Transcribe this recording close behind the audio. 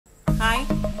Hi,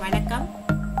 வணக்கம்.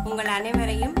 உங்கள்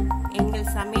அனைவரையும் எங்கள்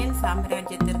சமையல்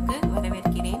சாம்ராஜ்யத்திற்கு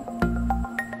வரவேற்கிறேன்.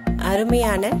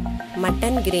 அருமையான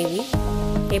மட்டன் கிரேவி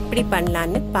எப்படி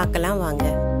பண்ணலான்னு பார்க்கலாம் வாங்க.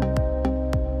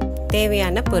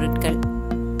 தேவையான பொருட்கள்: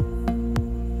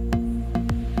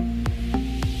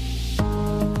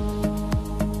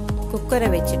 குக்கரை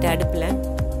வச்சுட்டு அடுப்பில்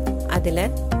அதில்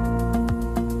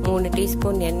 3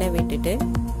 டீஸ்பூன் எண்ணெய் விட்டுட்டு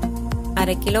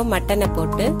 1/2 கிலோ மட்டனை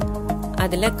போட்டு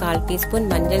அதில் 1/4 டீஸ்பூன்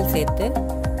மஞ்சள் சேர்த்து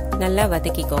நல்லா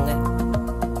வதக்கிக்கோங்க.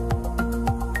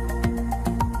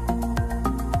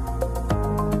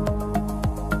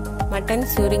 மட்டன்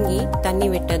சுருங்கி தண்ணி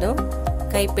விட்டதும்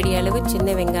கைப்பிடி அளவு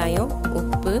சின்ன வெங்காயம்,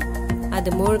 உப்பு,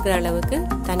 அது மூழ்கிற அளவுக்கு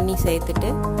தண்ணி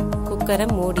சேர்த்துட்டு குக்கரை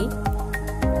மூடி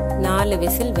 4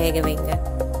 விசில் வேக வைங்க.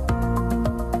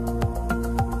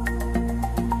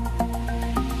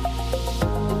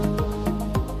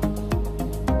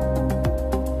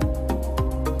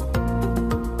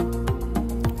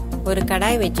 ஒரு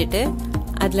கடாய் வச்சுட்டு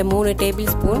அதில் 3 டேபிள்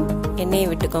ஸ்பூன் எண்ணெயை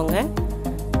விட்டுக்கோங்க.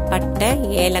 பட்டை,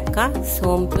 ஏலக்காய்,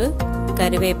 சோம்பு,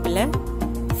 கருவேப்பிலை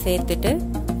சேர்த்துட்டு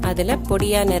அதில்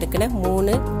பொடியாக நறுக்கின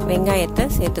 3 வெங்காயத்தை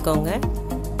சேர்த்துக்கோங்க.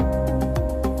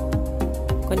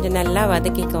 கொஞ்சம் நல்லா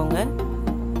வதக்கிக்கோங்க.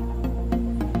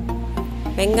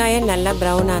 வெங்காயம் நல்லா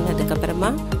ப்ரௌன்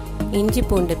ஆனதுக்கப்புறமா இஞ்சி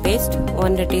பூண்டு பேஸ்ட்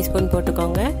 1 டீஸ்பூன்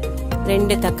போட்டுக்கோங்க.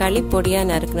 2 தக்காளி பொடியாக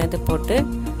நறுக்கினது போட்டு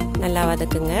நல்லா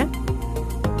வதக்குங்க.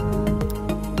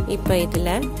 இப்போ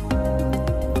இதில்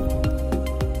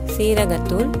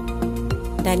சீரகத்தூள்,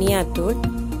 தனியாத்தூள்,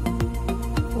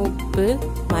 உப்பு,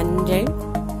 மஞ்சள்,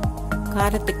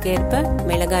 காரத்துக்கேற்ப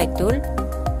மிளகாய்த்தூள்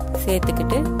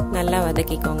சேர்த்துக்கிட்டு நல்லா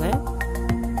வதக்கிக்கோங்க.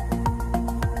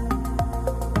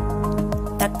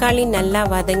 தக்காளி நல்லா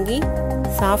வதங்கி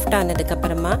சாஃப்ட்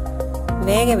ஆனதுக்கப்புறமா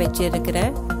வேக வச்சிருக்கிற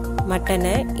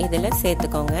மட்டனை இதில்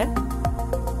சேர்த்துக்கோங்க.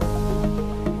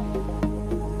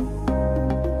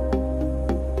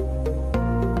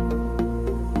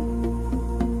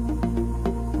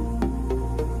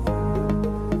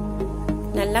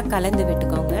 நல்லா கலந்து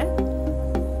விட்டுக்கோங்க.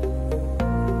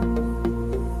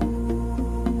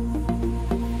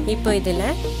 இப்போ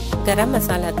இதில் கரம்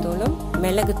மசாலா தூளும்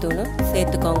மிளகு தூளும்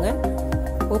சேர்த்துக்கோங்க.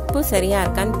 உப்பு சரியா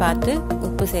இருக்கான்னு பார்த்து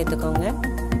உப்பு சேர்த்துக்கோங்க.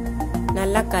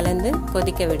 நல்லா கலந்து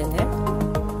கொதிக்க விடுங்க.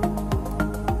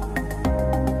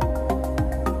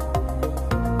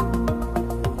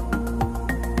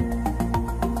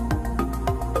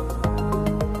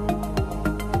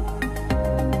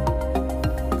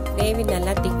 கிரேவி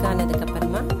நல்லா திக்கானதுக்கு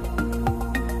அப்புறமா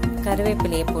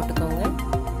கருவேப்பிலையை போட்டுக்கோங்க.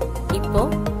 இப்போ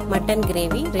மட்டன்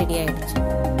கிரேவி ரெடி ஆயிடுச்சு.